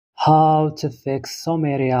How to fix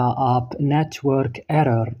Sumeria app network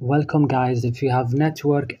error. Welcome guys, if you have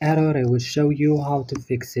network error I will show you how to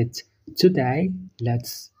fix it today.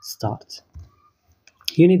 Let's start.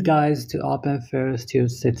 You need guys to open first your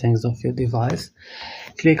settings of your device.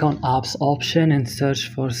 Click on apps option and search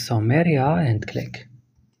for Sumeria and click.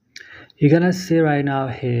 You're gonna see right now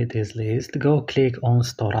here this list. Go click on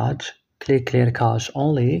storage, click clear cache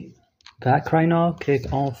only. Back right now,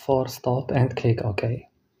 click on force stop and click OK.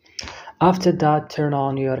 After that, turn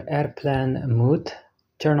on your airplane mode,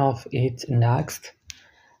 turn off it next,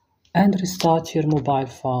 and restart your mobile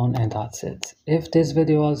phone, and that's it. If this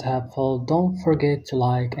video was helpful, don't forget to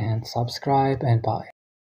like and subscribe, and bye.